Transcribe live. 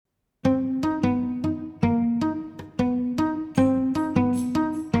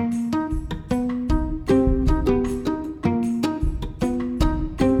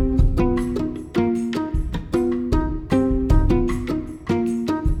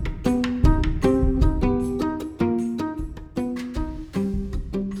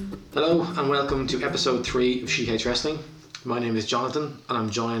and welcome to episode 3 of She Hates Wrestling. My name is Jonathan, and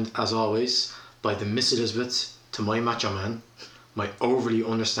I'm joined, as always, by the Miss Elizabeth to my macho man, my overly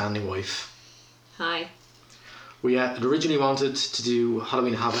understanding wife. Hi. We had originally wanted to do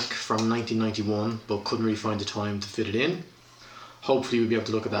Halloween Havoc from 1991, but couldn't really find the time to fit it in. Hopefully we'll be able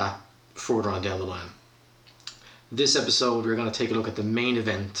to look at that further on down the line. This episode we're going to take a look at the main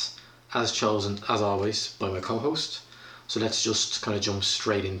event, as chosen, as always, by my co-host. So let's just kind of jump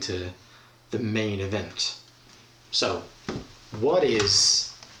straight into the main event. So, what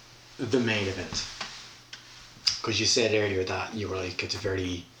is the main event? Because you said earlier that you were like, it's a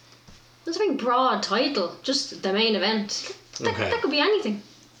very broad title, just the main event. That could be anything.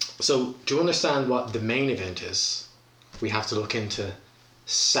 So, to understand what the main event is, we have to look into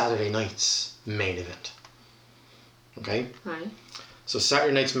Saturday night's main event. Okay? Right. So,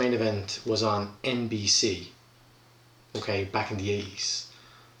 Saturday night's main event was on NBC. Okay, back in the 80s.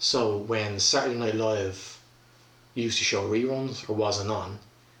 So when Saturday Night Live used to show reruns or wasn't on,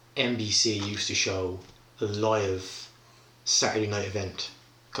 NBC used to show a live Saturday night event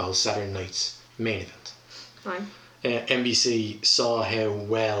called Saturday Night's Main Event. Right. NBC saw how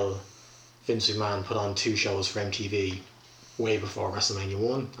well Vince McMahon put on 2 shows for MTV way before WrestleMania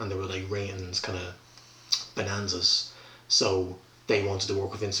 1, and they were like ratings kind of bonanzas. So they wanted to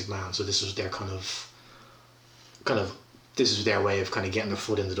work with Vince McMahon. So this was their this was their way of kind of getting their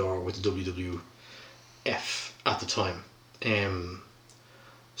foot in the door with the WWF at the time.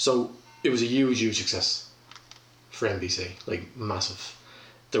 So it was a huge success for NBC, like massive.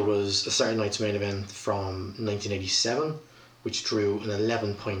 There was a Saturday Night's Main Event from 1987, which drew an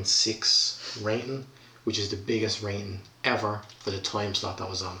 11.6 rating, which is the biggest rating ever for the time slot that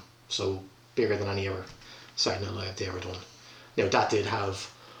was on. So bigger than any other Saturday Night Live they ever done. Now that did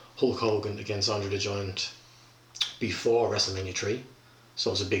have Hulk Hogan against Andre the Giant before WrestleMania 3,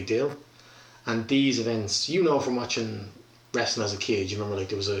 so it's a big deal. And these events, you know, from watching wrestling as a kid, you remember like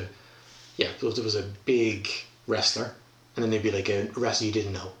there was a big wrestler, and then there'd be like a wrestler you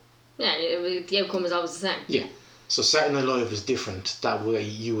didn't know. Yeah, the outcome was always the same. Yeah. So Saturday Night Live was different. That way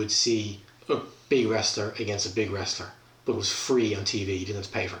you would see a big wrestler against a big wrestler, but it was free on TV. You didn't have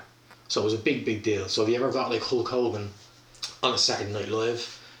to pay for it. So it was a big deal. So if you ever got like Hulk Hogan on a Saturday Night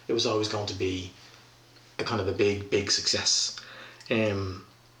Live, it was always going to be a kind of a big success.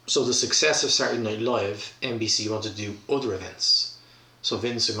 So the success of Saturday Night Live, NBC wanted to do other events. So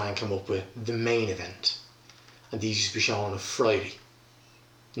Vince McMahon came up with the main event, and these used to be shown on a Friday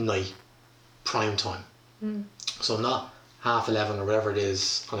night, prime time. So not 11:30 or whatever it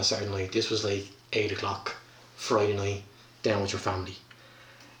is on a Saturday night. This was like 8 o'clock Friday night, down with your family.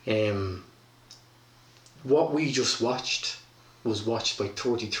 What we just watched was watched by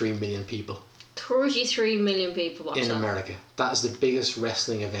 33 million people. 33 million people watch in that. America. That is the biggest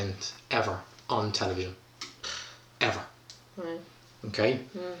wrestling event ever on television. Ever. Right. Okay?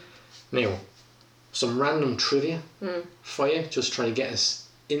 Now, some random trivia for you, just trying to get us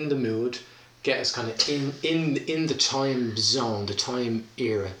in the mood, get us kind of in the time zone, the time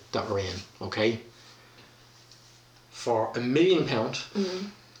era that we're in, okay? For £1 million,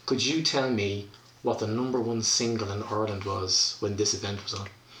 could you tell me what the number 1 single in Ireland was when this event was on?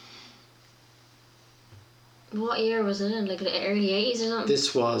 What year was it in? Like the early 80s or something?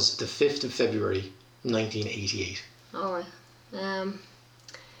 This was the 5th of February 1988. Oh, right. I have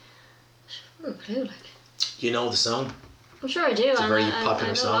no clue, like. You know the song? I'm sure I do. It's a very popular I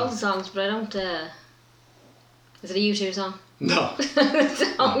know song. all the songs, but I don't. Is it a U2 song? No.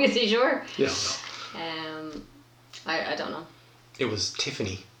 Obviously, sure. Yeah, no. I don't know. It was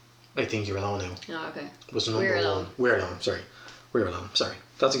Tiffany. I think You're Alone Now. Oh, okay. Was the number We're 1. Alone. We're Alone, sorry. We're Alone, sorry.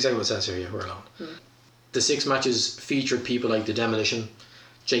 That's exactly what it says here, yeah, We're Alone. The 6 matches featured people like The Demolition,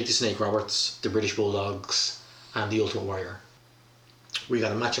 Jake the Snake Roberts, the British Bulldogs, and the Ultimate Warrior. We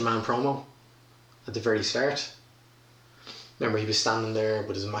got a Macho Man promo at the very start. Remember, he was standing there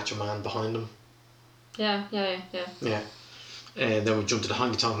with his Macho Man behind him. Yeah. Yeah. And then we jumped to the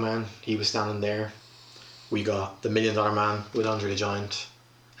Honky Tonk Man. He was standing there. We got the $1 Million Man with Andre the Giant.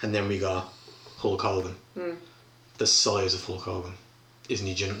 And then we got Hulk Hogan. The size of Hulk Hogan. Isn't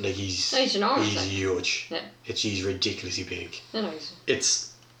he? Like he's enormous. He's huge. Yeah. He's ridiculously big. Yeah,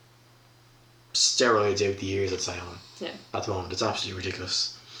 It's steroids out the years, I'd say, on him. Yeah. At the moment, it's absolutely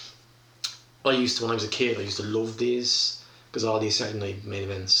ridiculous. When I was a kid, I used to love these because all these Saturday night main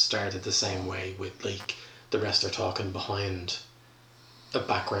events started the same way, with like the wrestler talking behind a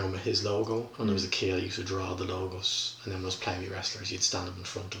background with his logo. And I was a kid, I used to draw the logos, and then when I was playing with wrestlers, you'd stand them in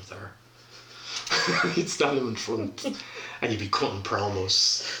front of their you'd stand them in front and you'd be cutting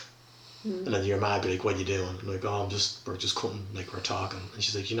promos And then your ma would be like, what are you doing? I'm like, oh, we're just cutting, like, we're talking. And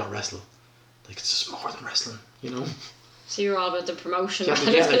she's like, you're not wrestling. like it's just more than wrestling, you know. So you're all about the promotion. You have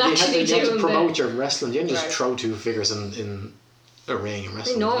to, you have to promote your wrestling. You don't just throw two figures in a ring and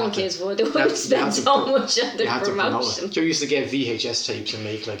wrestle. Normal kids would. They wouldn't spend so much on the promotion. You used to get VHS tapes and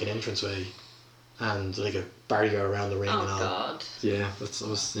make like an entranceway and like a barrier around the ring and all. God. Yeah, that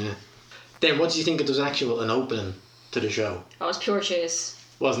was yeah. Then what do you think it was an opening to the show? Oh, it was pure cheese.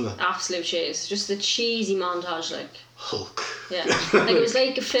 Wasn't it? Absolute cheese. Just the cheesy montage, like. Hulk. Yeah. Like it was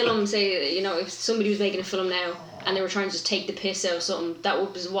like a film, say, you know, if somebody was making a film now and they were trying to just take the piss out of something,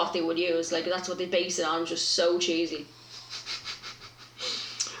 that was what they would use. Like that's what they base it on, just so cheesy.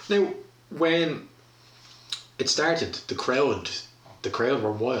 Now, when it started, the crowd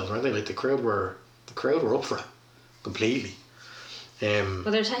were wild, weren't they? Like the crowd were up for it completely. But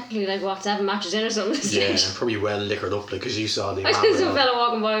they're technically like 7 matches in or something. Yeah, probably well liquored up, like because you saw the. I see some fella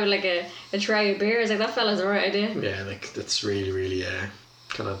walking by with like a tray of beers. Like that fella's the right idea. Yeah, like that's really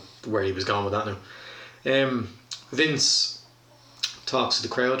kind of where he was going with that now. Vince talks to the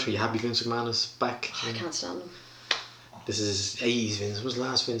crowd. Are you happy Vince McMahon is back? I can't stand him. This is 80s Vince. What was the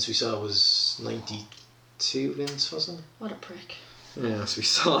last Vince we saw? Was 92 Vince, wasn't it? What a prick. Yeah, so we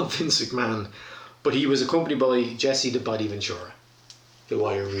saw Vince McMahon, but he was accompanied by Jesse the Body Ventura, who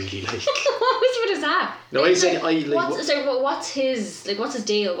I really like. What was with his hat? No, I said I like. What's his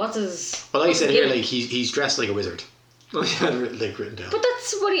deal? What's his? Well, I said here like he's dressed like a wizard. I had it like written down. But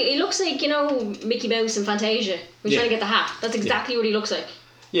that's what he looks like. You know, Mickey Mouse and Fantasia. We're trying to get the hat. That's exactly what he looks like.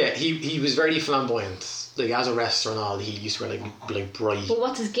 Yeah, he was very flamboyant. Like as a wrestler and all, he used to wear like bright. But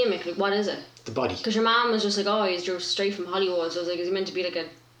what's his gimmick? Like what is it? The body. Because your mom was just like, oh, he's just straight from Hollywood. So I was like, is he meant to be like a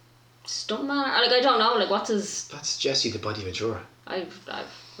stuntman? Or like I don't know. Like what's his? That's Jesse the Body Ventura. I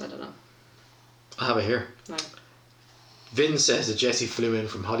don't know. I have it here. Right. Vince says that Jesse flew in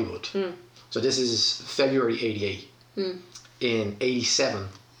from Hollywood. So this is February 88. In 87,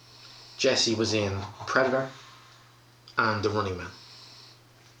 Jesse was in Predator and The Running Man,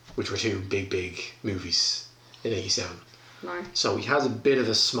 which were two big movies in 87. Right. So he has a bit of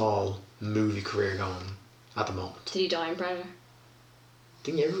a small movie career going at the moment. Did he die in Predator? I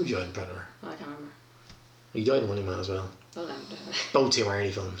think everybody died in Predator. Oh, I can't remember. He died in Running Man as well. Well, Both Tim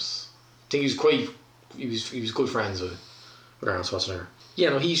Hardy films. I think he was good friends with Arnold Schwarzenegger. Yeah,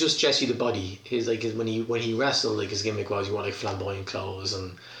 no, he's just Jesse the Body. When he wrestled, like his gimmick was he wore like flamboyant clothes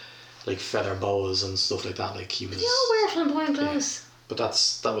and like feather boas and stuff like that. Like he was. They all wear flamboyant clothes. Yeah, but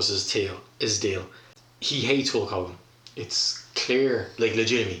that was his deal. He hates Hulk Hogan. It's clear, like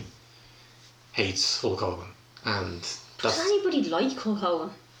legitimately hates Hulk Hogan, and does anybody like Hulk Hogan?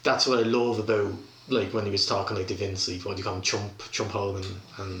 That's what I love about like when he was talking like to Vince, like what do you call him, Chump Hogan,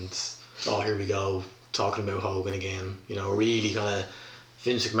 and here we go talking about Hogan again. You know, really kind of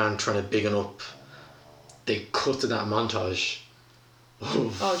Vince McMahon trying to big him up. They cut to that montage.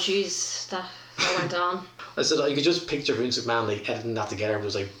 Oh jeez, that went on. I said I could just picture Vince McMahon like editing that together, but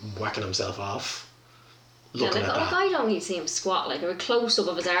was like whacking himself off. Looking at that. I don't need to see him squat, like a close up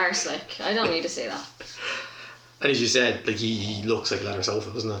of his arse, like I don't need to see that. And as you said, like he looks like a leather sofa,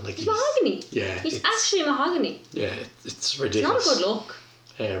 doesn't it? Like he's mahogany. Yeah, he's actually mahogany. Yeah, it's ridiculous. It's not a good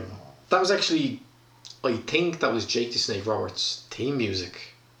look. That was actually, I think that was Jake the Snake Roberts' theme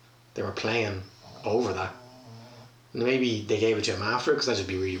music. They were playing over that. And maybe they gave it to him after, because that'd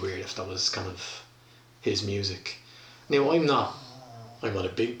be really weird if that was kind of his music. Now I'm not a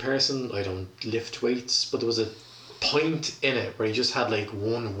big person. I don't lift weights, but there was a point in it where he just had like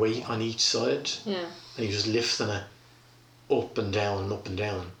one weight on each side. Yeah. And he was lifting it up and down, up and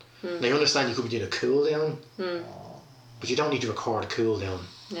down. Now I understand you could be doing a cool down, but you don't need to record a cool down.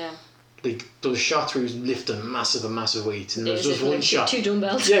 Yeah. Like those shots where he was lifting massive weights, and there was just one like shot. 2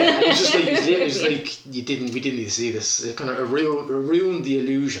 dumbbells. Yeah, and it was just like it was like we didn't need to see this. It kind of ruined the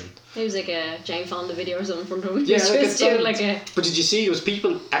illusion. It was like a Jane Fonda video or something from him. Yeah, But did you see there was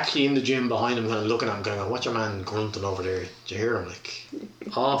people actually in the gym behind him, kind of looking at him, going, "What's your man grunting over there?" Did you hear him? Like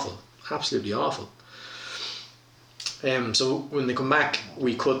awful, absolutely awful. So when they come back,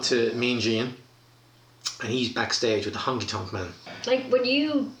 we cut to Mean Gene, and he's backstage with the Honky Tonk Man. Like when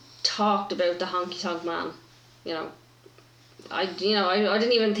you talked about the Honky Tonk Man, I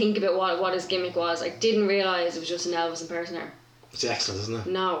didn't even think about what his gimmick was. I didn't realise it was just an Elvis impersonator. It's excellent, isn't it?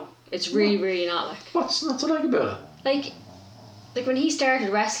 No, it's really not like. What's not to like about it? Like when he started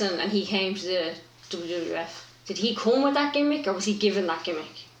wrestling and he came to the WWF, did he come with that gimmick or was he given that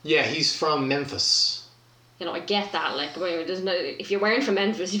gimmick? Yeah, he's from Memphis. I get that. Like, there's no. If you're wearing from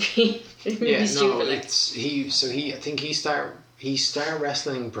Memphis, you'd be stupid. I think he started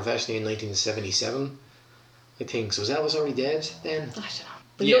wrestling professionally in 1977. I think so. Was Elvis already dead then? I don't know.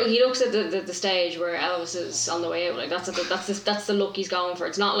 But he looks at the stage where Elvis is on the way out. Like that's the look he's going for.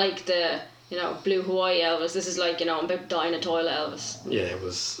 It's not like the you know, Blue Hawaii Elvis. This is like, you know, I'm about dying a toilet Elvis. Yeah,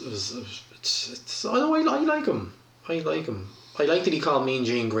 it's I know, I like him. I like that he called Mean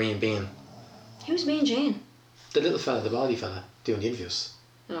Gene Green Bean. Who's Mean Gene? The little fella, the body fella, doing the interviews.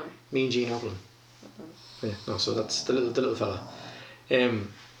 No. Mean Gene Oberlin. Yeah, no, so that's the little fella.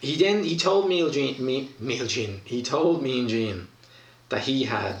 He told Mean Gene that he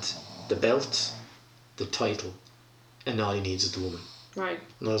had the belt, the title, and all he needs is the woman. Right.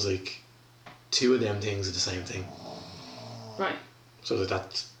 And I was like, two of them things are the same thing. Right. So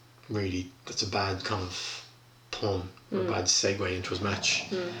that's a bad kind of pun, or a bad segue into his match.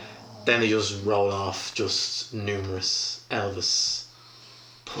 Then they just roll off just numerous Elvis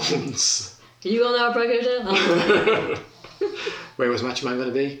puns. You gonna have a Where was Macho Man going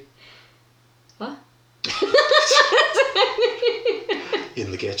to be? What?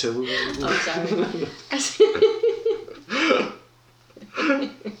 In the ghetto. I'm sorry.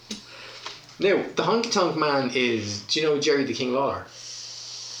 Now, the Honky Tonk Man is... Do you know Jerry the King Lawler?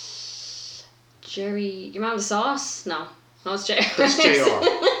 Jerry... Your man with the sauce? No. No, it's JR. That's JR.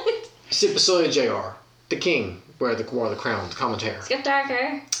 Sit beside JR. The King, where the wore the crown, the commentator. He's got dark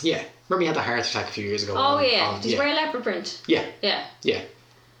hair. Yeah. Remember he had the heart attack a few years ago? Oh, yeah. Does he wear a leopard print? Yeah. Yeah. Yeah.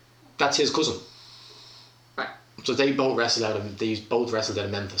 That's his cousin. Right. So they both wrestled out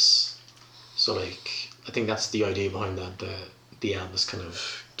of Memphis. So like, I think that's the idea behind that, the Elvis kind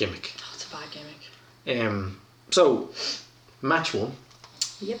of gimmick. Oh, it's a bad gimmick. So match one.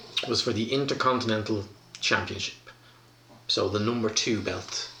 Yep. Was for the Intercontinental Championship. So the number 2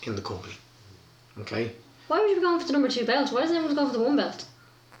 belt in the company. Okay. Why would you be going for the number 2 belt? Why doesn't everyone go for the 1 belt?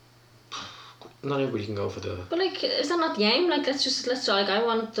 Not everybody can go for the... But like, is that not the aim? Like, I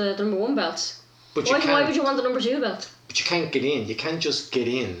want the number 1 belt. But why would you want the number 2 belt? But you can't get in. You can't just get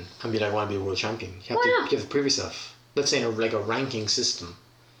in and be like, I want to be a world champion. You have to prove yourself. Let's say in a ranking system,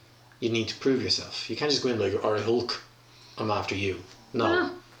 you need to prove yourself. You can't just go in like, alright Hulk, I'm after you. No. Why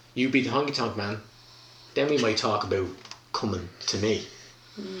not? You beat the Honky Tonk Man, then we might talk about coming to me.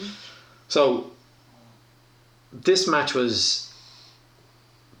 So this match was...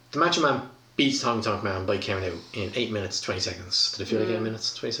 The Macho Man beats the Honky Tonk Man by counting out in 8 minutes 20 seconds. Did it feel like 8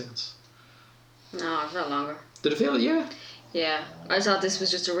 minutes 20 seconds? No, it felt longer. Did it feel? Yeah. Yeah, I thought this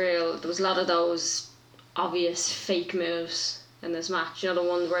was just there was a lot of those obvious fake moves in this match. You know, the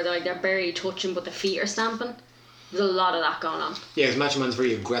ones where they're barely touching but the feet are stamping. There's a lot of that going on. Yeah, because Macho Man's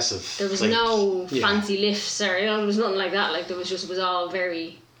very aggressive. There was no fancy lifts or, you know, there was nothing like that. Like, it was all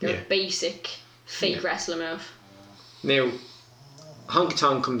very basic fake wrestling move. Now, Honky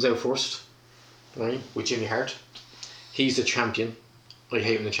Tonk comes out first, right, with Jimmy Hart. He's the champion. I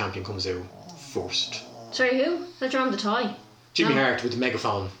hate when the champion comes out first. Sorry, who? They're drawing the tie. Jimmy Hart with the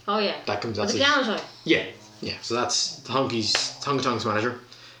megaphone. Oh, yeah. That comes out. The piano tie. Yeah, yeah. So that's Honky Tonk's manager.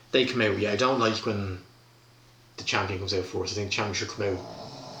 They come out. Yeah, I don't like when the champion comes out first. I think the champion should come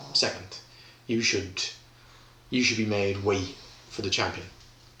out second. You should be made wait for the champion.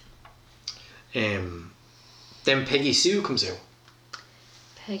 Then Peggy Sue comes out.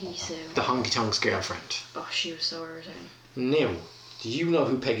 Peggy Sue. The Honky Tonk's girlfriend. Oh, she was so irritating. Now, do you know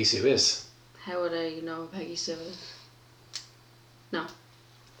who Peggy Sue is? How would I know who Peggy Sue is? No.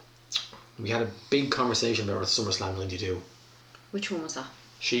 We had a big conversation about her at SummerSlam 92. Which one was that?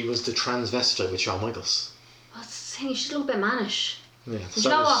 She was the transvestite with Shawn Michaels. What's the thing? She looked a bit mannish. Yeah. Do you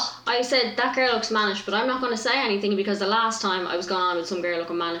know what? I said that girl looks mannish, but I'm not going to say anything because the last time I was going on with some girl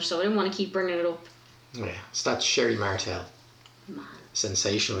looking mannish, so I didn't want to keep bringing it up. Yeah, so that's Sherry Martel. Man.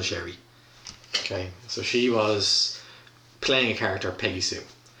 Sensational Sherry. Okay, so she was playing a character, Peggy Sue.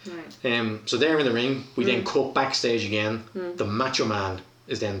 Right. So they're in the ring. We then cut backstage again. The Macho Man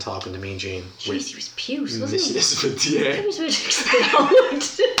is then talking to Mean Gene. Jeez, he was puce, wasn't Miss he? Elizabeth, yeah. He was about to explode.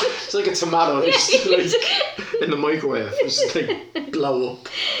 It's like a tomato. It's just like in the microwave. It's just like blow up.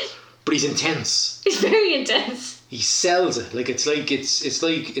 But he's intense. He's very intense. He sells it. Like it's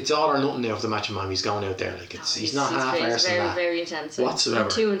all or nothing now for the Macho Man. He's going out there. Like he's not half-arsed in that. Very intense. Whatsoever.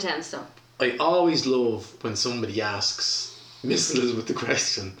 Not too intense though. I always love when somebody asks Miss Elizabeth the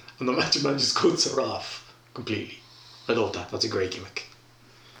question and the Macho Man just cuts her off completely. I love that. That's a great gimmick.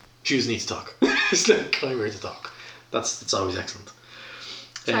 She just needs to talk. It's like, I'm here to talk. That's always excellent.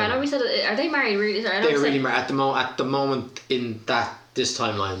 Sorry, I know we said, are they married really? Sorry, they're really married. At the moment in this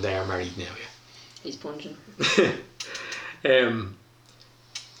timeline, they are married now, yeah. He's punching.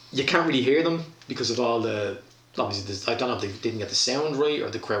 You can't really hear them because of all the... Obviously, I don't know if they didn't get the sound right or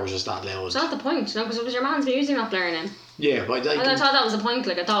the crowd was just that loud. It's not the point, no, because it was your man's music not blaring in. Yeah, but I thought that was the point.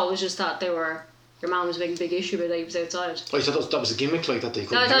 Like, I thought it was just that your man was making a big issue, but he was outside. I thought that was a gimmick, like that they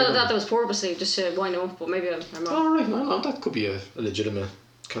couldn't No, I hear thought them. that was purposely just to wind him up, but maybe I'm wrong. Oh, right, no, that could be a legitimate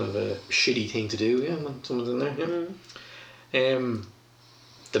kind of a shitty thing to do. Yeah, when someone's in there. Yeah.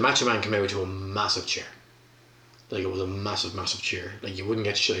 The Macho Man came out to a massive chair. Like, it was a massive, massive chair. Like, you wouldn't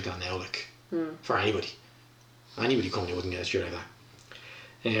get shit like that now, like, for anybody. Anybody coming, you wouldn't get a chair like that.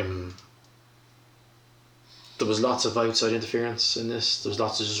 There was lots of outside interference in this. There was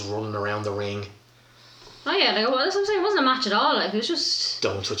lots of just running around the ring. Oh yeah, like, well, that's what I'm saying. It wasn't a match at all. Like, it was just...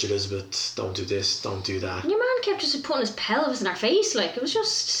 Don't touch Elizabeth. Don't do this. Don't do that. Your man kept just putting his pelvis in her face. Like, it was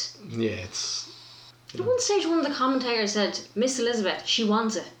just... Yeah, it's... At one stage, one of the commentators said, "Miss Elizabeth, she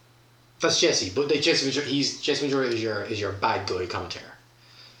wants it." That's Jesse, but like Jesse Ventura is your bad guy commentator.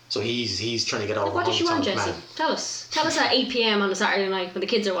 So he's trying to get over. Like, what does she want, Jesse? Tell us at 8 p.m. on a Saturday night when the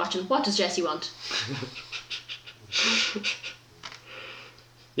kids are watching. What does Jesse want?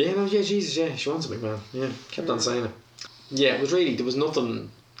 Yeah, no, yeah, Jesus, yeah, she wants it, McMahon. Yeah, kept on saying it. Yeah, it was really, there was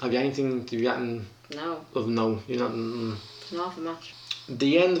nothing. Have you anything? Have you gotten? No. No, you're not. It's an awful match.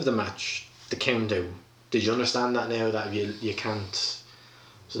 The end of the match, the countdown. Did you understand that now that you can't?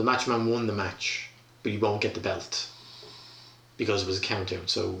 So the matchman won the match, but he won't get the belt because it was a countdown.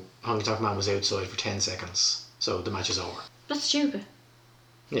 So Honky Tonk Man was outside for 10 seconds, so the match is over. That's stupid.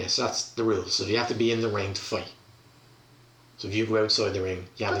 Yes, that's the rules. So you have to be in the ring to fight. So if you go outside the ring,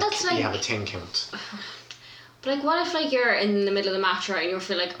 you have a 10 count. But like, what if like you're in the middle of the match, right, and you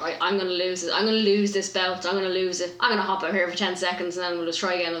feel like, right, I'm gonna lose it. I'm gonna lose this belt. I'm gonna lose it. I'm gonna hop out here for 10 seconds, and then we'll just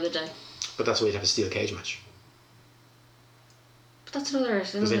try again another day. But that's why you'd have a steel cage match. But that's another.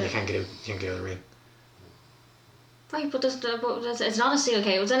 Because then you can't get out of the ring. Right, but it's not a steel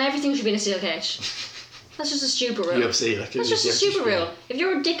cage. Then everything should be in a steel cage. That's just a stupid rule. UFC, like, that's just a stupid rule. If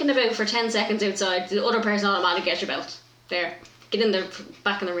you're dicking about for 10 seconds outside, the other person automatically gets your belt. There. Get in there,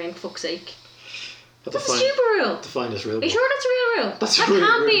 back in the ring, fuck's sake. That's a stupid rule. Define this rule. Are you sure that's a real rule? That's a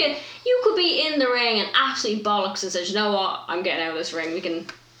real rule. You could be in the ring and absolutely bollocks and says, you know what, I'm getting out of this ring. We can...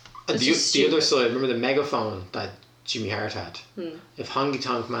 And the other side, remember the megaphone that Jimmy Hart had? If Honky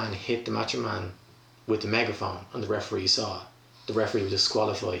Tonk Man hit the Macho Man with the megaphone and the referee saw it, the referee would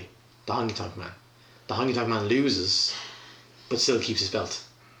disqualify the Honky Tonk Man. The Honky Tonk Man loses, but still keeps his belt.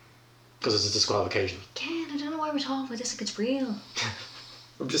 Because it's a disqualification. Again, I don't know why we're talking about this like it's real.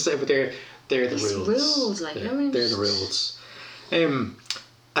 I'm just saying, but they're the rules. Like, they're the rules.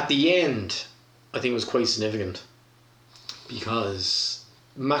 At the end, I think it was quite significant because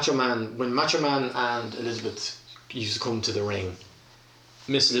when Macho Man and Elizabeth used to come to the ring,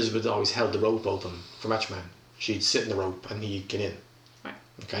 Miss Elizabeth always held the rope open for Macho Man. She'd sit in the rope and he'd get in. Right.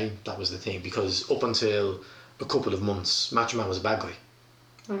 Okay, that was the thing, because up until a couple of months, Macho Man was a bad guy.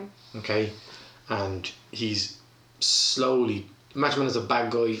 Right. Okay, and he's slowly. Macho Man is a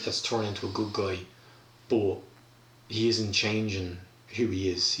bad guy that's turned into a good guy, but he isn't changing who he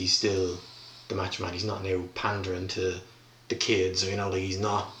is. He's still the Macho Man. He's not now pandering to the kids, or like he's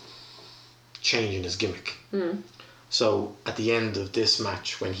not changing his gimmick. So at the end of this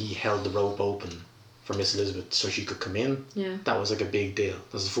match, when he held the rope open for Miss Elizabeth so she could come in, that was like a big deal.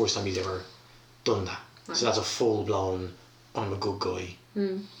 That was the first time he's ever done that. Right. So that's a full blown, I'm a good guy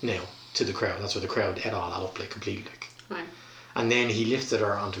now to the crowd. That's where the crowd ate all that up like completely. Like. Right. And then he lifted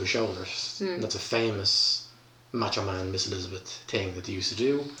her onto his shoulders. That's a famous Macho Man Miss Elizabeth thing that they used to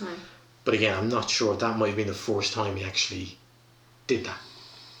do. Right. But again, I'm not sure that might have been the first time he actually did that.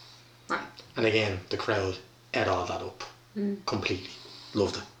 Right. And again, the crowd ate all that up completely.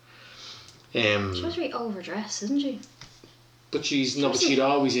 Loved it. She was really overdressed, isn't she? But she'd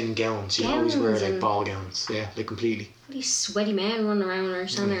always in gowns. She'd always wear like ball gowns. Yeah, like completely. These sweaty men running around her,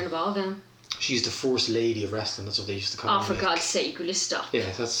 standing there in a ball gown. She's the first lady of wrestling. That's what they used to call her. Oh, for God's sake, will you stop? Yeah,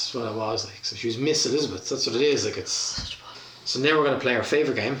 that's what it was like. So she was Miss Elizabeth. That's what it is. Like it's. So now we're going to play our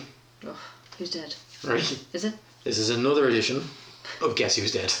favourite game. Oh, who's dead? Right. Is it? This is another edition of Guess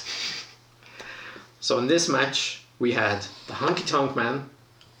Who's Dead. So in this match, we had the Honky Tonk Man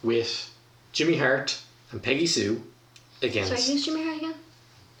with Jimmy Hart and Peggy Sue against... Sorry, who's Jimmy Hart again?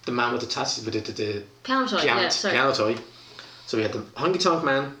 The man with the tattoo, with the piano toy. Piano toy. So we had the Honky Tonk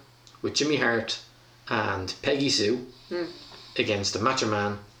Man with Jimmy Hart and Peggy Sue against the Macho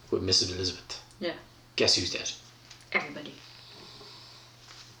Man with Mrs. Elizabeth. Yeah. Guess who's dead? Everybody.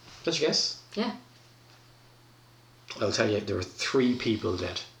 Did you guess? Yeah. I'll tell you, there were 3 people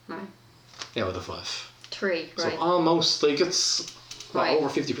dead. Right. Out of the 5. 3, right. So almost, like, it's over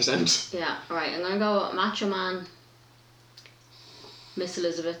 50%. Yeah, right. I'm going to go Macho Man, Miss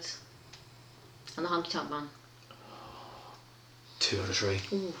Elizabeth, and the Honky Tonk Man. 2 out of 3.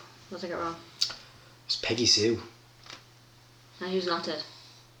 Ooh, what did I get wrong? It's Peggy Sue. And who's not dead?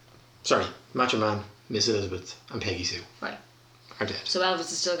 Sorry, Macho Man, Miss Elizabeth, and Peggy Sue. Right. Are dead. So Elvis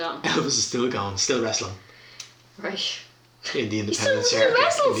is still gone. Elvis is still gone, still wrestling. Right. in the independent still circuit.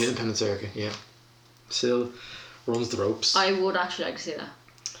 wrestles? In the independent circuit, yeah. Still runs the ropes. I would actually like to see that.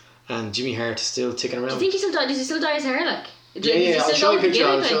 And Jimmy Hart is still ticking around. Do you think he still does he still dye his hair like? Yeah, I'll show you a picture.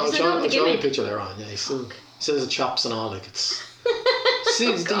 I'll show show you a picture later on. Yeah, he still has the chops and all. Like it's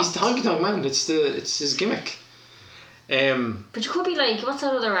he's the honky tonk man. It's his gimmick. But you could be like, what's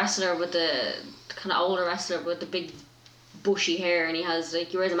that other wrestler with the kind of older wrestler with the big bushy hair, and he has like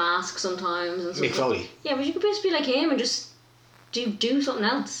he wears a mask sometimes and stuff. Mick Foley. Yeah, but you could just be like him and just do something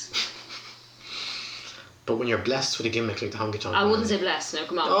else. But when you're blessed with a gimmick like the honky tonk I man, wouldn't say blessed. No,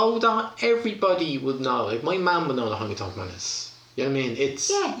 come on. Oh, everybody would know. Like my mum would know the honky tonk man is. You know what I mean? It's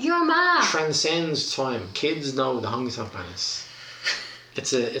your mom transcends time. Kids know the honky tonk man is.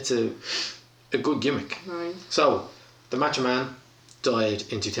 It's a good gimmick. Right. So the Macho Man died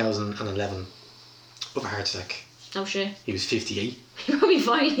in 2011 of a heart attack. Oh shit. He was 58. He probably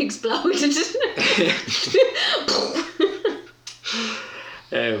finally exploded.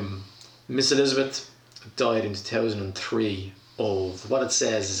 Miss Elizabeth died in 2003 of what it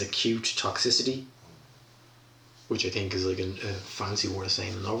says is acute toxicity, which I think is like a fancy word of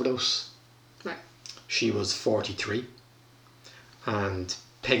saying an overdose. Right. She was 43. And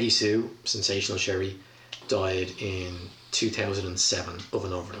Peggy Sue, Sensational Sherry, died in 2007 of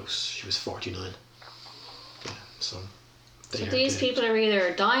an overdose. She was 49. Yeah, so these people are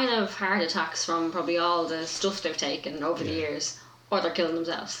either dying of heart attacks from probably all the stuff they've taken over the years, or they're killing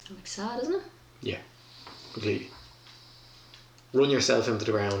themselves. Like sad, isn't it? Yeah, completely. Run yourself into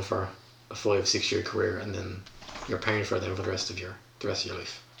the ground for a 5-6 year career, and then you're paying for them for the rest of your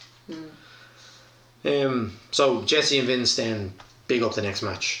life. So Jesse and Vince then big up the next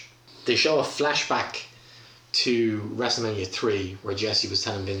match. They show a flashback to WrestleMania 3 where Jesse was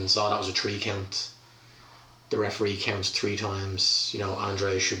telling Vince, that was a 3 count. The referee counts 3 times.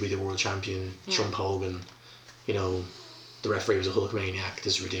 Andre should be the world champion. Trump Hogan. The referee was a Hulkmaniac.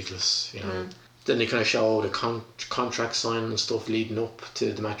 This is ridiculous. Then they kind of show the contract signing and stuff leading up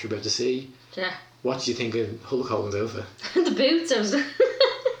to the match we're about to see. Yeah. What do you think of Hulk Hogan's outfit? The boots.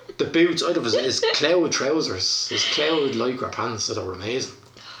 The boots, out of his cloud trousers, his cloud lycra pants that were amazing.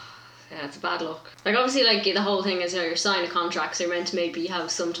 Yeah, it's a bad look. Like obviously, like the whole thing is, you're signing a contract, so you're meant to maybe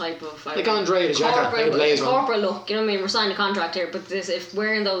have some type of like Andre, the jacket, corporate look. You know what I mean? We're signing a contract here, but if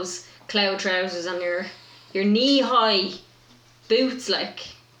wearing those cloud trousers and your knee high boots, like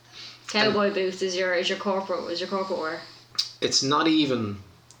cowboy boots, is your corporate wear. It's not even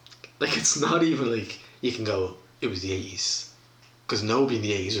like you can go. It was the 80s. Because nobody in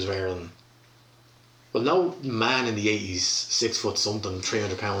the 80s was wearing... Well, no man in the 80s, 6 foot something,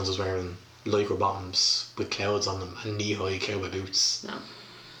 300 pounds, was wearing lycra bottoms with clouds on them and knee-high cowboy boots. No.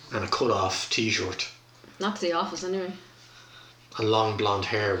 And a cut-off t-shirt. Not to the office, anyway. And long blonde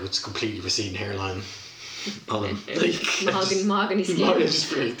hair with completely receding hairline on him. Mahogany skin. I just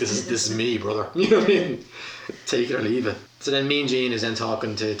feel like, this is me, brother. You know what I mean? Take it or leave it. So then Mean Gene is then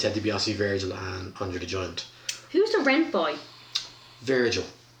talking to Ted DiBiase, Virgil and Andre the Giant. Who's the rent boy? Virgil.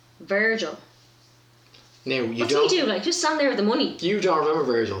 Now What's he do? Like just stand there with the money. You don't remember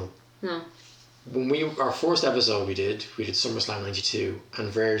Virgil? No. When our first episode we did SummerSlam 92 and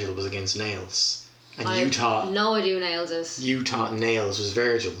Virgil was against Nails. And you thought no idea who Nails is. You thought Nails was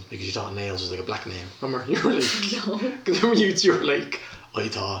Virgil because you thought Nails was like a black name. Remember? You were like no. Because when you were like, I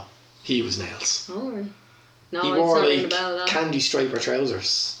thought he was Nails. Oh right. No, he wore like candy striper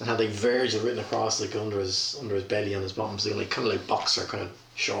trousers and had like Virgil written across like under his belly on his bottom, so like kind of like boxer kind of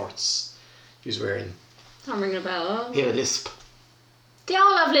shorts he was wearing. I'm ringing a bell. He had a lisp. They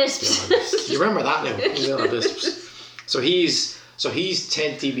all have lisps. You remember that now? They all have lisps. So he's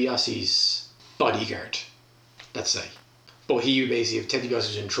Ted DiBiase's bodyguard, let's say. But he basically, if Ted DiBiase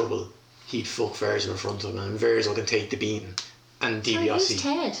was in trouble, he'd fuck Virgil in front of him, and Virgil can take the beating. And DiBiase. Who's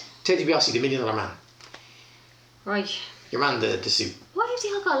Ted? Ted DiBiase, the $1 million man. Right. Your man, the suit. Why have they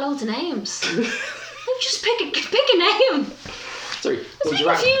all got loads of names? Just pick a name. Sorry. It's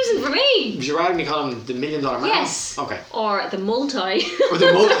confusing for me. Would you rather me call him the $1 million man? Yes. Okay. Or the multi. Or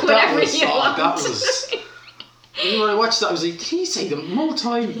the multi. Whatever you want. That was. When I watched that, I was like, did he say the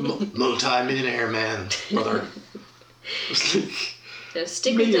multi-millionaire man, brother? It was like. Yeah,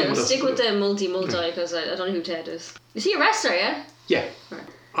 stick with the multi because I don't know who Ted is. Is he a wrestler? Yeah. Yeah. Right.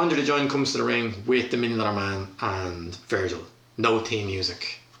 Andre the Giant comes to the ring with the $1 million man and Virgil. No theme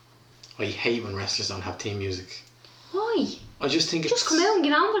music. I hate when wrestlers don't have theme music. Why? I just think just come out and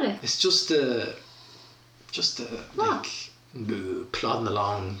get on with it. It's just like plodding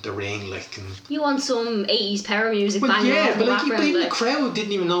along the ring like. And you want some 80s power music banging yeah, off but like, the the crowd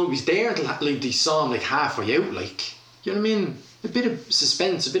didn't even know he was there until like they saw him like halfway out. Like, you know what I mean? A bit of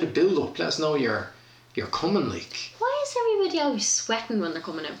suspense, a bit of build up. Let us know you're coming. Like. Why is everybody always sweating when they're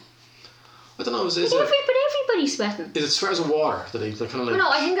coming out? I don't know. But everybody's sweating. Is it sweaters of water that they're kind of like? No,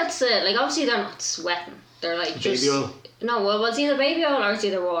 I think that's like obviously they're not sweating. They're like just baby oil. No, well, it's either baby oil or it's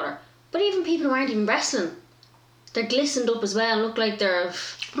either water. But even people who aren't even wrestling, they're glistened up as well. Look like they're.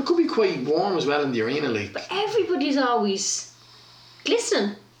 But it could be quite warm as well in the arena, like. But everybody's always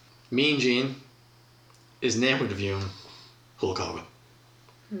glistening. Mean Gene is now interviewing Hulk Hogan.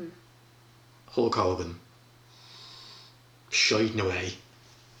 Hulk Hogan shiting away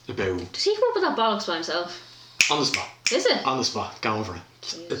about. Does he come up with that bollocks by himself? On the spot. Is it? On the spot, going for it.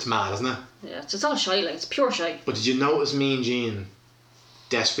 Jeez. It's mad, isn't it? Yeah, it's all shite, like it's pure shite. But did you notice Mean Gene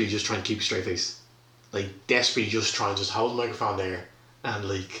desperately just trying to keep a straight face? Like desperately just trying to just hold the microphone there and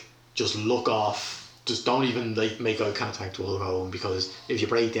like just look off. Just don't even like make eye contact with Hulk Hogan, because if you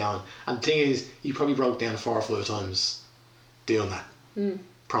break down, and the thing is, he probably broke down 4 or 5 times doing that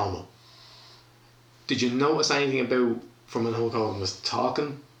promo. Did you notice anything about from when Hulk Hogan was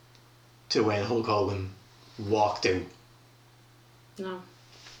talking to when Hulk Hogan walked out? No.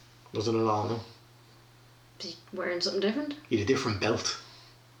 Nothing at all, no. Is he wearing something different? He had a different belt.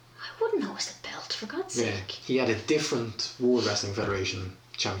 I wouldn't notice the belt, for God's Yeah, sake. he had a different World Wrestling Federation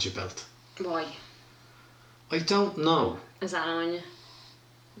Championship belt. Why? I don't know. Is that on you?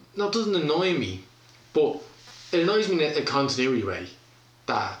 No, it doesn't annoy me, but it annoys me in a continuity way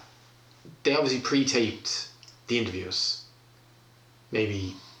that they obviously pre-taped the interviews,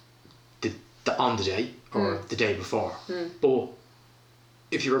 maybe on the day or the day before. But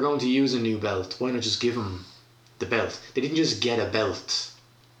if you were going to use a new belt, why not just give him the belt? They didn't just get a belt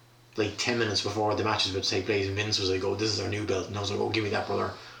like 10 minutes before the match was about to take place, and Vince was like, "Oh, this is our new belt," and I was like, "Oh, give me that,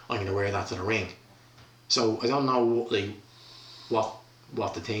 brother. I'm going to wear that to the ring." So I don't know what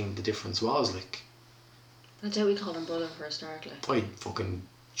the difference was like. That's how we called him brother for a start, like. I fucking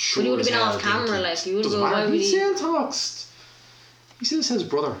sure. But he would have been off camera, like. He would have gone, why would he still talks. He still says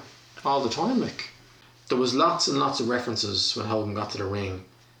brother all the time, like. There was lots and lots of references when Hogan got to the ring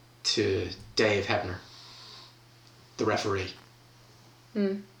to Dave Hebner, the referee.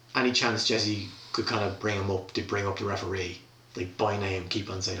 Any chance Jesse could kind of bring him up, to bring up the referee, like by name, keep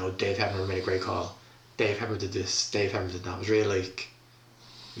on saying, "Oh, Dave Hebner made a great call. Dave Hebner did this. Dave Hebner did that." It was really like,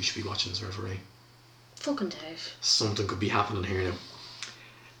 we should be watching this referee. Fucking Dave. Something could be happening here now.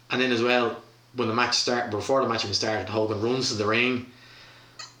 And then as well, when the match started, before the match even started, Hogan runs to the ring.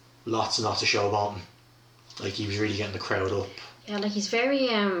 Lots and lots of showboating. Like he was really getting the crowd up. Yeah, like he's very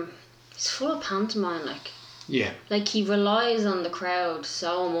he's full of pantomime, like. Yeah. Like he relies on the crowd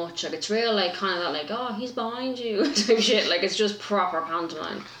so much. Like it's real, like kind of that, like, oh, he's behind you type shit. Like it's just proper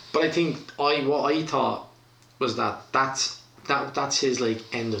pantomime. But I think what I thought was that's his like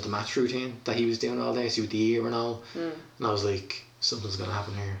end of the match routine that he was doing all day, see with the ear and all. And I was like, something's gonna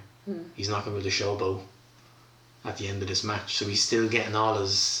happen here. He's not gonna be able to showboat at the end of this match, so he's still getting all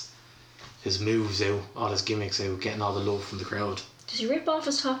his moves out, all his gimmicks out, getting all the love from the crowd. Does he rip off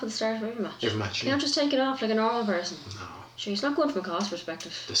his top at the start of every match? Every match, Can't just take it off like a normal person. No. Sure, it's not good from a cost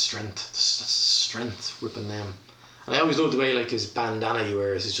perspective. The strength ripping them. And I always love the way like his bandana he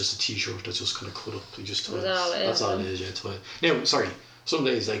wears is just a t-shirt that's just kind of cut up. He just ties. That's all it is, yeah. Tie. Now, sorry, some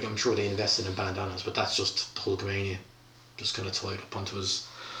days like I'm sure they invested in bandanas, but that's just Hulkamania, just kind of tied up onto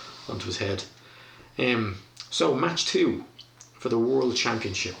his head. So match 2 for the World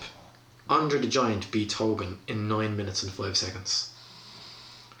Championship. Andre the Giant beat Hogan in 9 minutes and 5 seconds.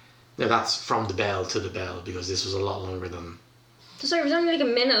 Now that's from the bell to the bell, because this was a lot longer than... Sorry, it was only like a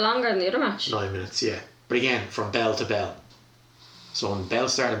minute longer than the other match. 9 minutes, yeah. But again, from bell to bell. So when bell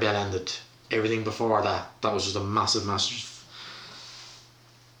started, bell ended. Everything before that was just a massive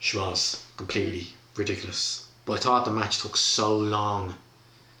schmoz. Completely ridiculous. But I thought the match took so long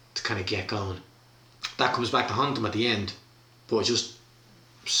to kind of get going. That comes back to haunt him at the end, but it's just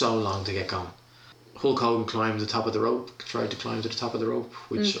so long to get going. Hulk Hogan climbed the top of the rope, tried to climb to the top of the rope,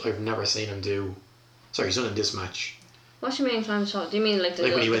 which I've never seen him do. Sorry, he's done in this match. What do you mean climb the top? Do you mean like the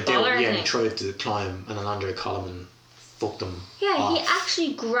when he went down? Yeah, thing? he tried to climb, and then Andre Coleman fucked him. Yeah, off. he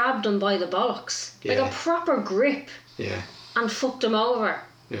actually grabbed him by the bollocks, like a proper grip. Yeah. And fucked him over.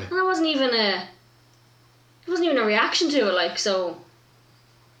 Yeah. And there wasn't even a reaction to it, like, so.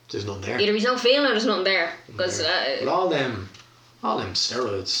 There's nothing there. Either he's not feeling it or there's nothing there, because. But all them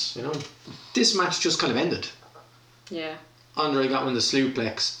steroids, you know. This match just kind of ended. Yeah. Andre got him in the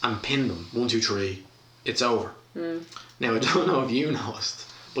suplex and pinned him. 1, 2, 3. It's over. Now I don't know if you noticed,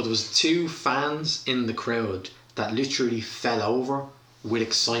 but there was 2 fans in the crowd that literally fell over with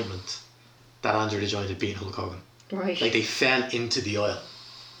excitement that Andre the Giant had beaten Hulk Hogan. Right. Like they fell into the aisle,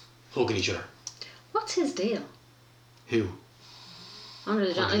 hugging each other. What's his deal? Who? Andre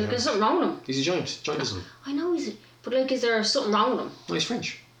the Giant. There's something wrong with him. He's a giant. Giantism. I know But like, is there something wrong with them? Nice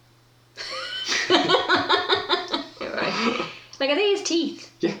French. Right. Like, are they his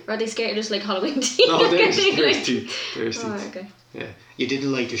teeth? Yeah. Or are they scared just like Halloween teeth? No, there's teeth. There's teeth. Oh, okay. Yeah. You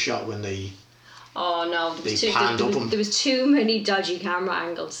didn't like the shot when they... Oh no, there was too many dodgy camera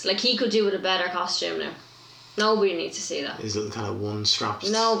angles. Like, he could do with a better costume now. Nobody needs to see that. His little kind of one strapped.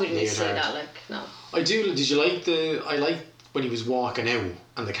 Nobody needs to see that, like, no. Did you like I liked when he was walking out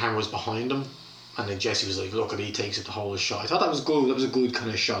and the camera was behind him and then Jesse was like, look, and he takes it the whole shot. I thought that was good. That was a good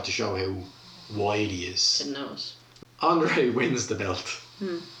kind of shot to show how wide he is. Didn't notice. Andre wins the belt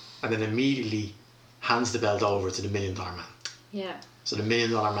and then immediately hands the belt over to the $1 Million Man. Yeah. So the $1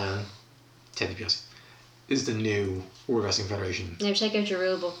 Million Man, Ted DiBiase, is the new World Wrestling Federation. Now check out your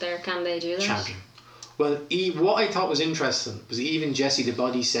rule book there. Can they do that? Champion. Well, what I thought was interesting was even Jesse the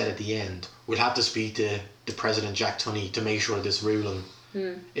Body said at the end, we'll have to speak to the President Jack Tunney to make sure this ruling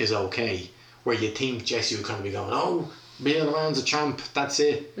is okay. Where you think Jesse would kind of be going, oh, $1 Million Man's a champ, that's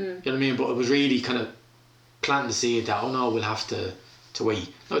it. You know what I mean? But it was really kind of planting the seed that, oh no, we'll have to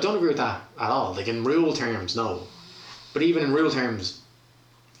wait. No, I don't agree with that at all. Like, in rule terms, no. But even in rule terms,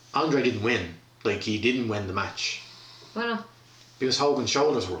 Andre didn't win. Like, he didn't win the match. Why not? Because Hogan's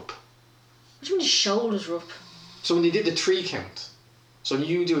shoulders were up. What do you mean his shoulders were up? So when they did the 3 count, so when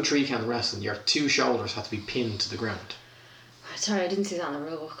you do a 3 count in wrestling, your 2 shoulders have to be pinned to the ground. Sorry, I didn't see that in the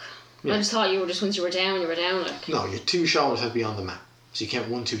rule book. Yeah. I just thought once you were down, like. No, your 2 shoulders have to be on the mat. So you count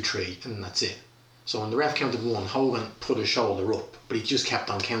 1, 2, 3, and that's it. So when the ref counted 1, Hogan put his shoulder up, but he just kept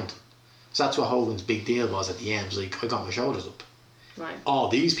on counting. So that's what Hogan's big deal was at the end. It was like, I got my shoulders up. Right. All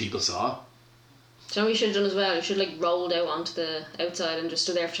these people saw. So we should have done as well. You should like rolled out onto the outside and just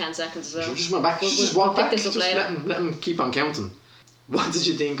stood there for 10 seconds as well. You just went back. Just walk back. This up just later. let him keep on counting. What did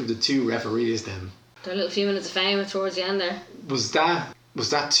you think of the 2 referees then? Their little few minutes of fame towards the end there. Was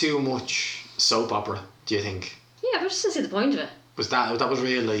that too much soap opera? Do you think? Yeah, but I just didn't see the point of it. That was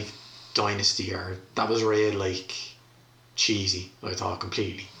real like Dynasty, or that was real like cheesy? I thought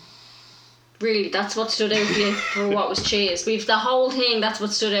completely. Really, that's what stood out for you for what was cheese. We've the whole thing. That's what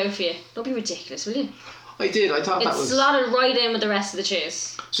stood out for you. Don't be ridiculous, will you? I did. I thought that was. It slotted right in with the rest of the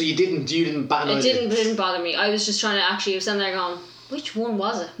cheese. So you didn't bat an eyelid? It didn't bother me. I was just trying to I was sitting there going, which one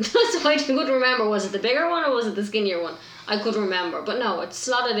was it? So I couldn't remember. Was it the bigger one or was it the skinnier one? I couldn't remember. But no, it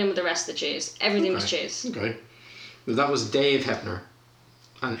slotted in with the rest of the cheese. Everything was cheese. Okay. Well, that was Dave Hebner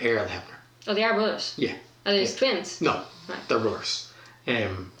and Earl Hebner. Oh, they are brothers? Yeah. Are they twins? No, right. They're brothers.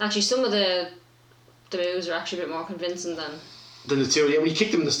 Actually, some of the moves are actually a bit more convincing than the 2. Yeah, when he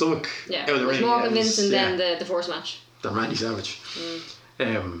kicked him in the stomach. Yeah, out of the ring, more convincing than the force match. Than Randy Savage.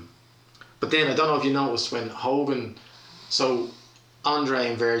 But then I don't know if you noticed when Hogan, so Andre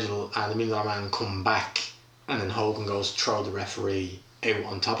and Virgil and the $1 Million Man come back, and then Hogan goes to throw the referee out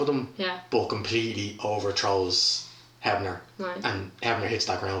on top of them. Yeah. But completely overthrows Hebner. Right. And Hebner hits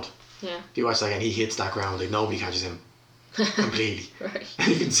that ground. Yeah. If you watch that again, he hits that ground like nobody catches him. Completely. Right. And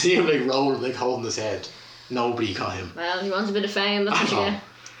you can see him like rolling, like holding his head. Nobody caught him. Well, he wants a bit of fame, that's what you get.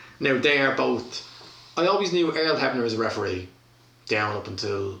 Now they are both. I always knew Earl Hebner as a referee, down up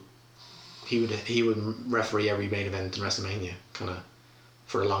until he would referee every main event in WrestleMania, kind of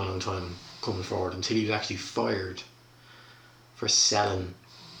for a long time coming forward, until he was actually fired for selling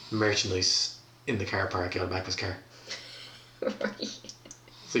merchandise in the car park out of the back of his car. Right.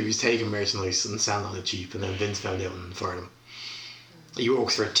 So he was taking merchandise and selling on it cheap, and then Vince found out and fired him. He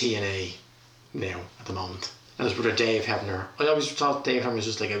works for TNA now at the moment. And his brother Dave Hebner. I always thought Dave Hebner was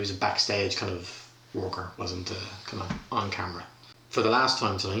just like he was a backstage kind of worker, wasn't kind of on camera. For the last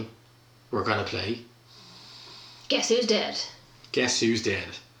time tonight, we're going to play Guess Who's Dead? Guess Who's Dead.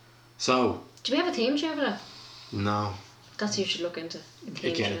 So. Do we have a theme tune for that? No. That's what you should look into.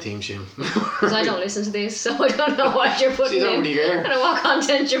 Again, a theme tune. Because I don't listen to these, so I don't know what you're putting in. Really care. I don't know what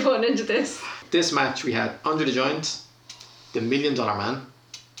content you're putting into this. This match we had Andre the Giant, the $1 Million Man,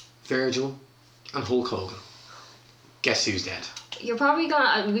 Virgil, and Hulk Hogan. Guess Who's Dead? You're probably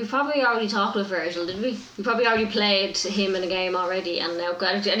gonna. We probably already talked with Virgil, did we? We probably already played him in a game already, and now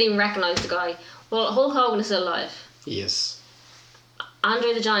I didn't even recognise the guy. Well, Hulk Hogan is still alive. Yes.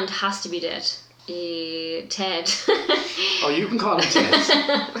 Andre the Giant has to be dead. Ted. Oh, you can call him Ted.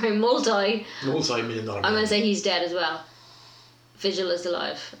 Right, multi-million dollar man. I'm gonna say he's dead as well. Vigil is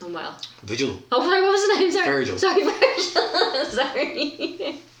alive and well. Vigil. Oh, sorry, what was his name? Sorry. Virgil. Sorry, Virgil.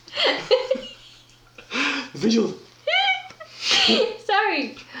 Sorry. Vigil.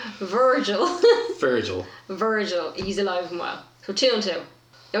 Sorry. Virgil. Virgil. He's alive and well. So 2 and 2. You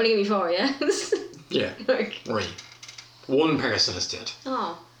only give me 4, yeah? Yeah. Right. One person is dead.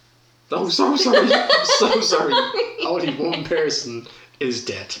 Oh. Oh, so sorry. I'm so sorry. Only one person is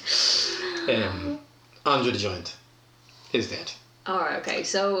dead. Andre the Giant. is dead. Alright, okay.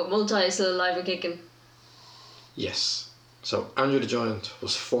 So Multi is still alive and kicking. Yes. So Andrew the Giant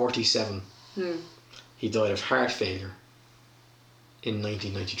was 47. He died of heart failure in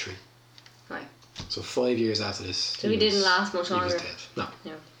 1993. Right. So 5 years after this. So he didn't last much longer. He was dead. No.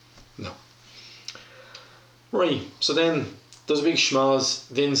 Yeah. No. Right. So then there's a big schmoz.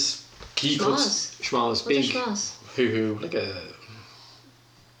 Vince. Schmoz. What's Big. a schmoz? Hoo-hoo. Like a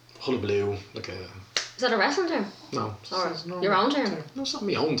hullabaloo. Like a. Is that a wrestling term? No. Or your own term? No, it's not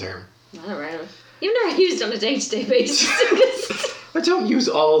my own term. I don't know. You've never used it on a day-to-day basis. I don't use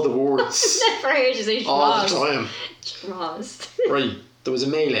all the words I've never heard you say schmoz. all the time. Schmoz. Right. There was a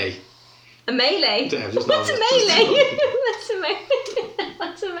melee. A melee? Yeah, just What's a not- melee? What's a melee?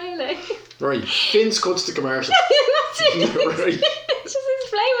 What's a melee? Right. Vince cuts the commercial. What's it? Right. Just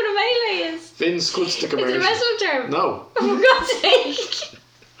explain what a melee is. Vince cuts the Is it commercial. a wrestling term? No. Oh, for God's sake.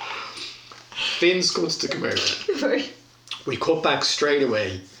 Vince cuts the commercial. Right. We cut back straight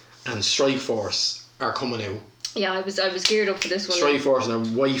away, and Strike Force are coming out. Yeah, I was geared up for this one. Strike Force in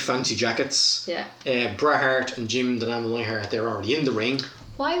their white fancy jackets. Yeah. Bret Hart and Jim the Animal Neidhart, they're already in the ring.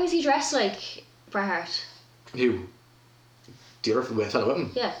 Why was he dressed like Bret Hart? Who? The other fellow with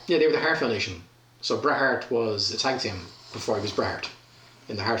him? Yeah. Yeah, they were the Hart Foundation. So Bret Hart was a tag team before he was Bret Hart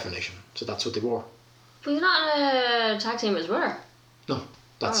in the Hart Foundation. So that's what they wore. But he's not in a tag team as well. No,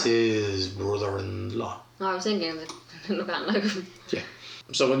 that's Alright. his brother-in-law. No, I was thinking that look at him like him. Yeah.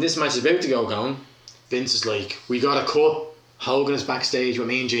 So when this match is about to go down, Vince is like, we got a cut. Hogan is backstage with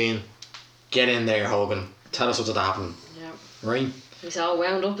me and Gene. Get in there, Hogan. Tell us what's happened. Yeah. Right? He's all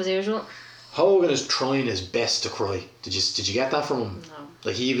wound up as usual. Hogan is trying his best to cry. Did you get that from him? No.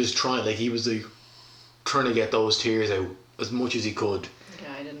 Like he was trying to get those tears out as much as he could.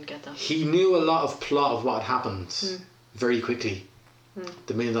 Yeah, I didn't get that. He knew a lot of plot of what had happened very quickly.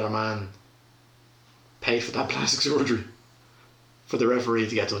 The $1 Million Man paid for that plastic surgery for the referee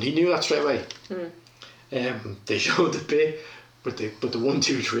to get done. He knew that straight away. They showed the bit with the 1,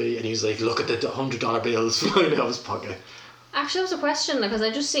 2, 3, and he was like, "Look at the $100 bills flying out of his pocket." Actually, that was a question because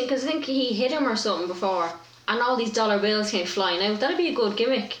I think he hit him or something before, and all these dollar bills came flying out. That'd be a good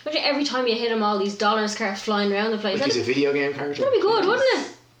gimmick. Imagine every time you hit him, all these dollars start flying around the place. Like he's a video game character. That'd be good, wouldn't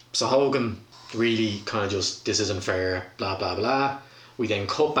it? So Hogan really kind of just, this isn't fair, blah blah blah. We then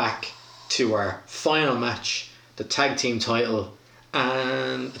cut back to our final match, the tag team title,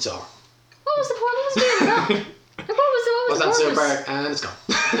 and it's over. What was the point? What was the point of that? Like, what was the That purpose? Silver, and it's gone.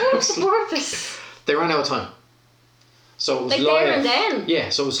 What was the purpose? They ran out of time. So it was Like live. there and then? Yeah,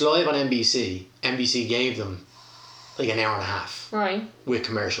 so it was live on NBC. NBC gave them like an hour and a half Right. with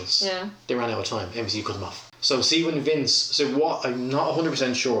commercials. Yeah. They ran out of time. NBC cut them off. So see when Vince, so what, I'm not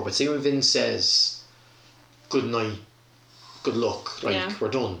 100% sure, but see when Vince says, "Good night, good luck, like Yeah. we're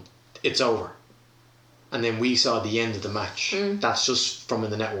done, it's over." And then we saw the end of the match. That's just from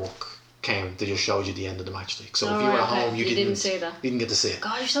when the network came. They just showed you the end of the match. Like, so if you were at home, you didn't see that. You didn't get to see it.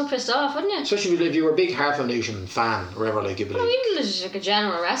 God, you're so pissed off, wouldn't you? Especially if you were a big Hart Foundation fan or whatever, like you'd be Well, like, even just like a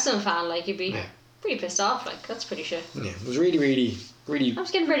general wrestling fan, like you'd be Yeah. pretty pissed off. Like that's pretty shit. yeah, it was really, really, really I was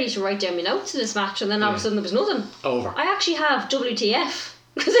getting ready to write down my notes to this match, and then all of a sudden there was nothing. over. I actually have WTF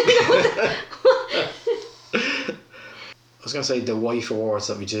because I know I was going to say the wife awards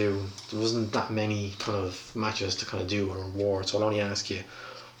that we do, there wasn't that many kind of matches to kind of do or awards, so I'll only ask you,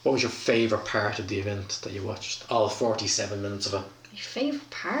 what was your favourite part of the event that you watched? All 47 minutes of it. my favourite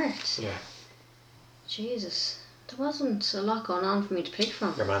part. Yeah. Jesus, there wasn't a lot going on for me to pick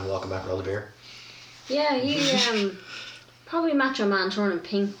from. Your man walking back with all the beer. Yeah, he probably Macho Man turning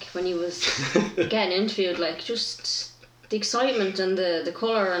pink when he was getting interviewed. Like just the excitement and the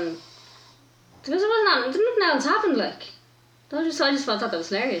colour and there wasn't nothing else happened. Like I just thought that was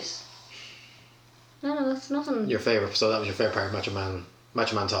hilarious. No, that's nothing. Your favourite, so that was your favourite part,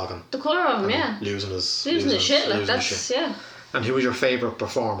 Macho Man talking. The colour of him, yeah. Losing his shit, like losing that's his shit. yeah. And who was your favourite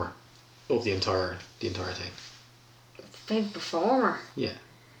performer of the entire thing? Favourite performer. Yeah.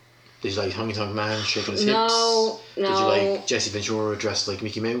 Did you like Honky Tonk Man shaking his No, hips? Did you like Jesse Ventura dressed like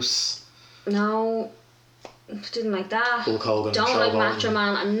Mickey Mouse? No, didn't like that. Hulk Hogan, Don't like showboating? Macho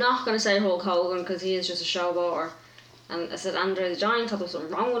Man. I'm not going to say Hulk Hogan because he is just a showboater. And I said Andre the Giant, thought there was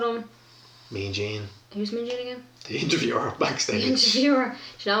something wrong with him. Mean Gene. Who's Mean Gene again? The interviewer backstage. The interviewer.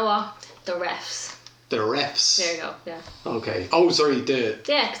 Do you know what? The refs. The refs. There you go, yeah. Okay. Oh, sorry, Yeah,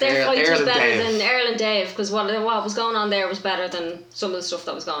 because their fight was better than Earl and Dave, because what was going on there was better than some of the stuff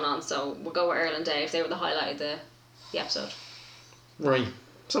that was going on, so we'll go with Earl and Dave. They were the highlight of the episode. Right.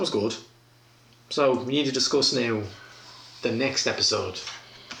 So that was good. So we need to discuss now the next episode.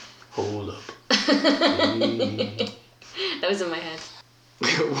 Hold up. That was in my head.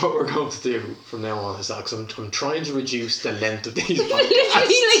 what we're going to do from now on is that, because I'm trying to reduce the length of these You podcasts.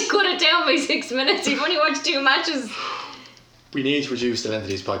 literally cut it down by 6 minutes. You've only watched 2 matches. We need to reduce the length of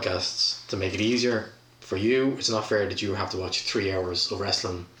these podcasts to make it easier for you. It's not fair that you have to watch 3 hours of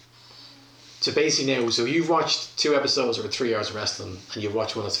wrestling. So basically now, so you've watched 2 episodes or 3 hours of wrestling, and you've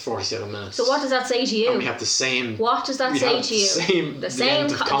watched one that's 47 minutes. So what does that say to you? And we have the same. What does that say to you? The same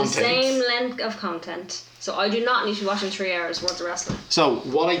length of content. The same length of content. So I do not need to be watching 3 hours worth of wrestling. So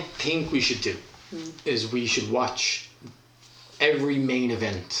what I think we should do is we should watch every main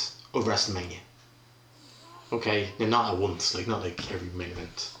event of WrestleMania. Okay, now not at once, like not like every main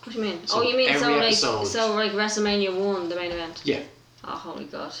event. What do you mean? So you mean episode, so like WrestleMania 1, the main event? Yeah. Oh, holy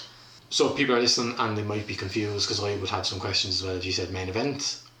God. So if people are listening and they might be confused, because I would have some questions as well if you said main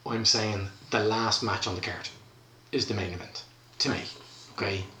event, I'm saying the last match on the card is the main event, to me.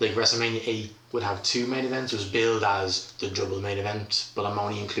 Okay, like WrestleMania 8 would have 2 main events, it was billed as the double main event, but I'm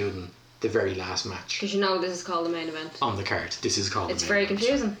only including the very last match. Because you know this is called the main event. On the card, this is called It's the very main event.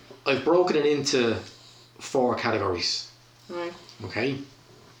 confusing. I've broken it into 4 categories. Right. Okay,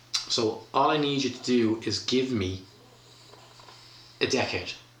 so all I need you to do is give me a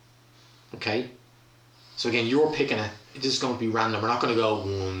decade. Okay, so again, you're picking it. This is going to be random. We're not going to go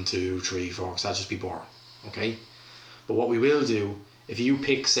 1, 2, 3, 4, because that'll just be boring. Okay, but what we will do, if you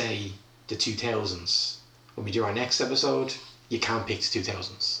pick, say, the 2000s, when we do our next episode, you can't pick the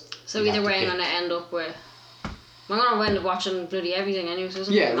 2000s. So either way, I'm going to end up with. I'm going to end up watching bloody everything anyway. So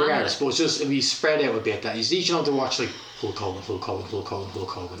yeah, regardless, but it's just if we spread out a bit, that you each have to watch like Hulk Hogan, Hulk Hogan, Hulk Hogan, Hulk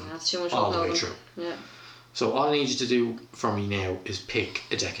Hogan. That's too much all Hulk the way Hogan. through. Yeah. So all I need you to do for me now is pick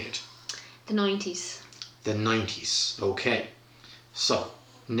a decade. The 90s. The 90s. Okay. So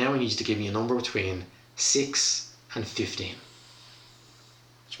now I need you to give me a number between 6 and 15.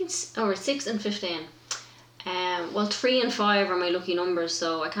 Which means, or 6 and 15. Well, 3 and 5 are my lucky numbers,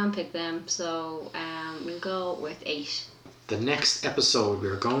 so I can't pick them. So we'll go with 8. The next episode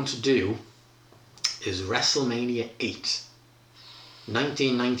we're going to do is WrestleMania 8.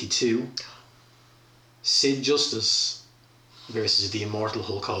 1992. Sid Justice versus the immortal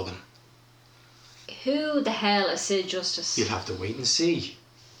Hulk Hogan. Who the hell is Sid Justice? You'll have to wait and see.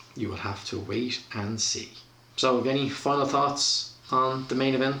 You will have to wait and see. So, have any final thoughts on the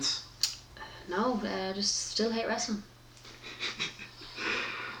main event? No, just still hate wrestling.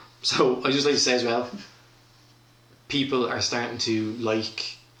 So, I just like to say as well, people are starting to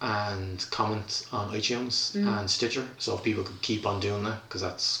like and comment on iTunes and Stitcher. So, if people could keep on doing that, because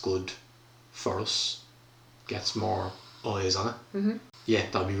that's good for us, gets more eyes on it. Mm-hmm. Yeah,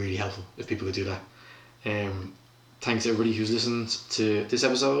 that'd be really helpful if people could do that. Thanks to everybody who's listened to this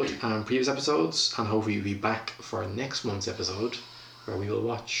episode and previous episodes, and hopefully you'll be back for next month's episode where we will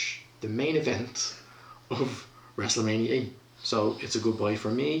watch the main event of WrestleMania 8. So it's a goodbye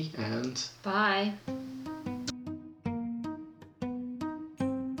from me and bye.